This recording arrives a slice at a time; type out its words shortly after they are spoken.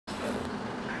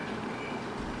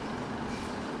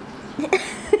Good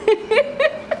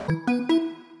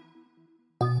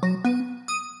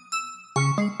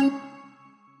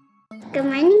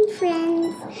morning,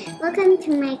 friends. Welcome to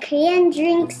my Korean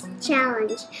drinks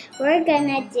challenge. We're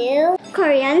gonna do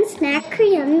Korean snack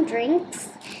Korean drinks.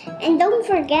 And don't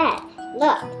forget,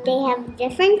 look, they have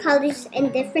different colors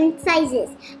and different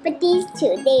sizes. But these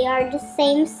two, they are the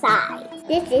same size.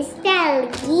 This is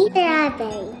Seoul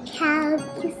strawberry. Seoul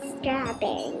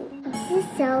strawberry. This is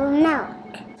Seoul milk.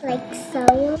 Like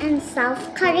Seoul and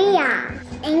South Korea.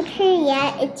 In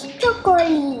Korea, it's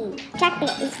chocolate.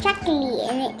 Chocolate is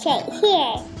chocolate, and it's right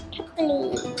here.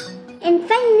 Chocolate. And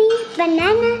finally,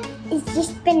 banana is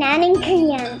just banana in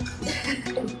Korean.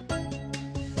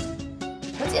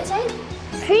 What's inside?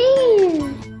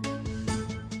 Cream.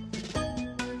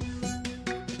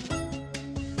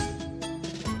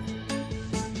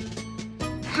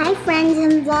 Hi friends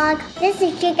and vlog. This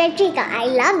is Chica Chica. I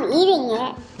love eating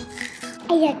it.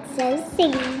 I get so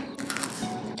silly.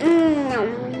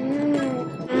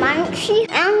 Munchy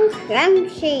and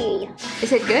crunchy.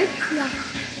 Is it good? Yeah.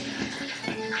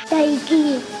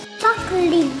 Daigi.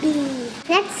 Chocolate.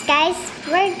 Next, guys,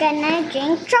 we're gonna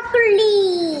drink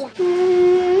chocolate.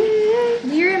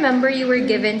 Do you remember you were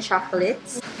given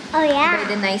chocolates Oh by yeah.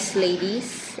 the nice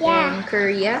ladies Yeah. in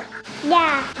Korea?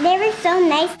 Yeah, they were so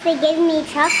nice. They gave me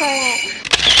chocolate.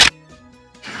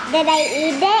 Did I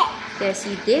eat it? Yes,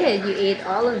 you did. You ate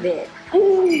all of it.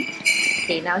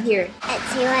 Okay, now here. Let's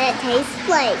see what it tastes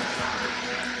like.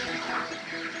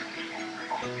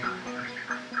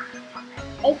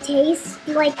 It tastes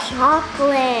like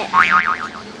chocolate.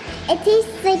 It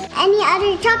tastes like any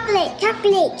other chocolate.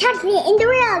 Chocolate in the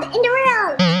world.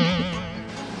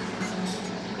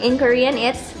 In Korean,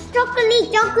 it's... Chocolate.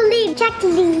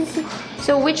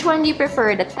 So which one do you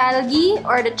prefer? The talgi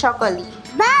or the chocolate?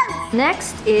 Both.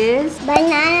 Next is...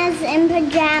 Bananas in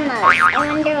pajamas. I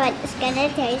wonder what it's gonna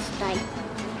taste like.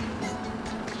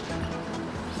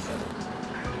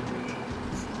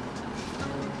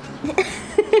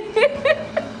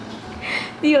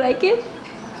 Do you like it?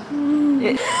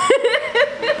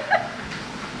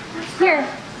 Here,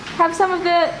 have some of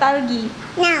the talgi.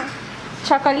 Now.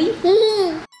 Chocolate?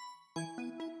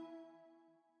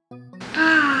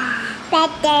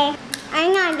 Better.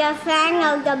 I'm not a fan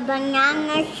of the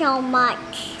banana so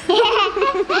much.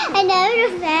 I'm not a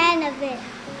fan of it.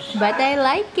 But I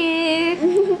like it.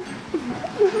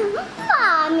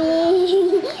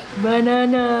 Mommy.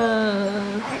 Banana.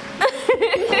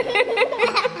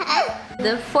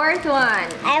 The fourth one.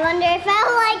 I wonder if I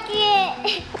like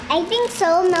it. I think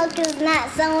Seoul milk is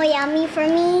not so yummy for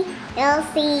me. You'll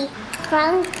see.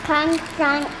 Crunch.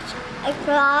 A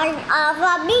crunch of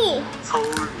a bee.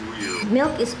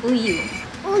 Milk is uyu.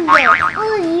 Uyu.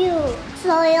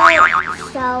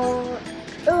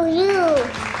 Uyu.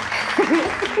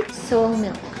 Seoul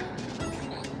milk.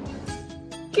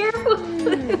 Careful.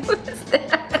 What's that?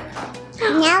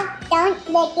 Now, don't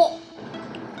lick it.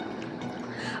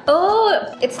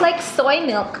 Oh, it's like soy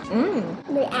milk.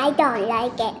 But I don't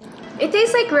like it. It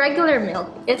tastes like regular milk.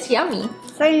 It's yummy.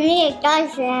 For me, it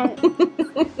doesn't.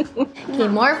 Okay,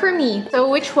 more for me. So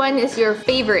which one is your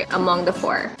favorite among the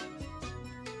four?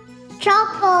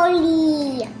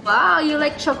 Chocolate. Wow, you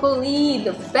like chocolate,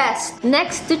 the best.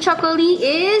 Next to chocolate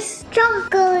is...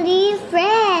 Chocolate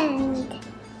friend.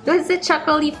 What's the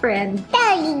chocolate friend?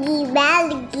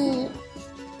 Baligi.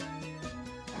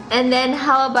 And then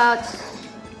how about...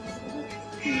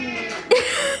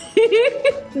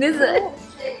 This one?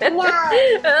 No.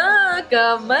 Oh,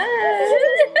 come on.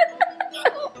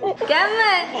 Come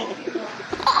on.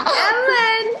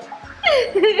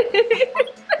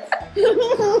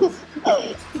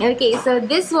 Okay, so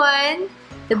this one,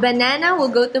 the banana will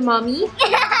go to mommy.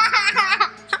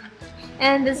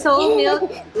 And the Seoul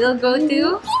milk will go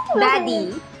to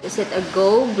daddy. Is it a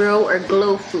go, grow, or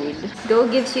glow food? Go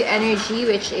gives you energy,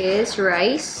 which is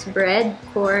rice, bread,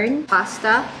 corn,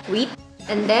 pasta, wheat.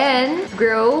 And then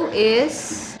grow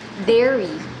is dairy.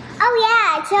 Oh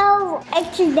yeah, so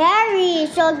it's dairy,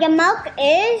 so the milk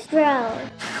is grow.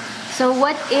 So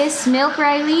what is milk,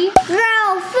 Riley?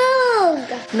 Grow food.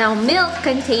 Now, milk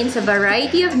contains a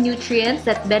variety of nutrients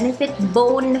that benefit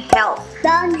bone health.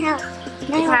 Bone health.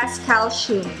 It has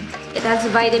calcium. It has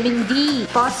vitamin D,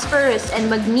 phosphorus, and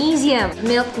magnesium.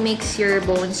 Milk makes your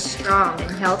bones strong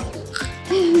and healthy.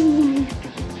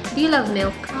 Do you love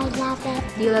milk? I love it.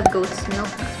 Do you love goat's milk?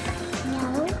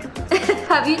 No.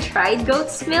 Have you tried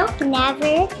goat's milk?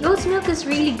 Never. Goat's milk is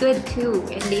really good too,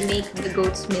 and they make the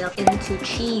goat's milk into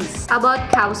cheese. How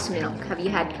about cow's milk? Have you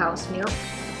had cow's milk?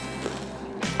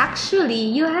 Actually,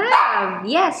 you have.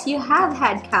 Yes, you have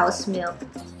had cow's milk.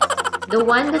 The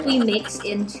one that we mix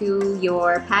into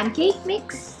your pancake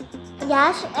mix?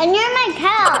 Yes, and you're my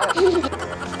cow.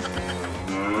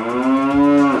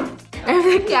 And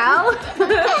the cow?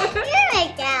 You're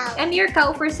my cow. And your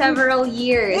cow for several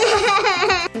years.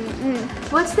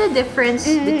 What's the difference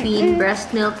between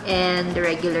breast milk and the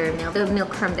regular milk? The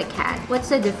milk from the cat. What's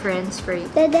the difference for you?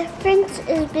 The difference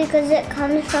is because it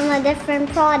comes from a different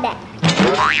product.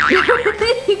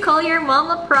 You call your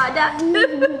mom a product?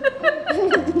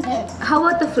 How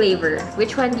about the flavor?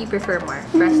 Which one do you prefer more?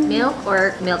 Breast milk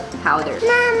or milk powder?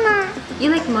 Mama. You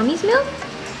like mommy's milk?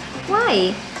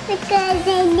 Why? Because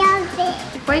I love it.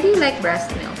 Why do you like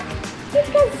breast milk?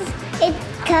 Because it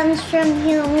comes from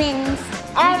humans.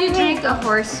 Did you drink a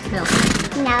horse milk?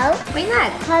 No. Why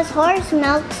not? Because horse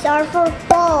milks are for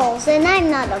foals, and I'm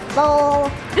not a foal.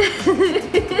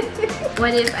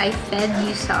 What if I fed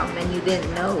you some and you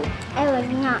didn't know? I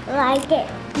would not like it.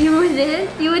 You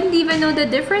wouldn't? You wouldn't even know the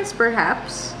difference,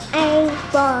 perhaps. I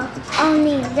will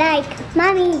only like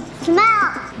mommy's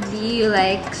milk. Do you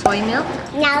like soy milk?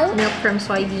 No. Milk from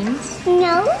soybeans?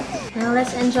 No. Now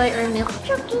let's enjoy our milk.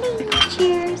 Chocolate.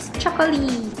 Cheers!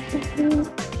 Chocolate!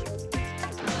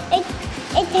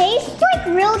 It tastes like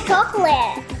real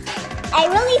chocolate. I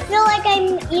really feel like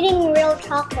I'm eating real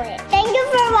chocolate. Thank you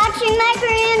for watching my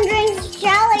Korean drinks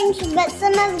challenge, but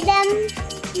some of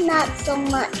them, not so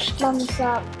much. Thumbs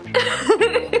up.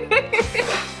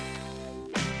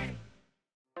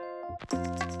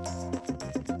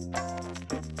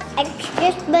 It's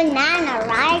just banana,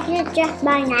 right? It's just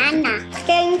banana.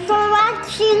 Thanks for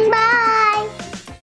watching. Bye.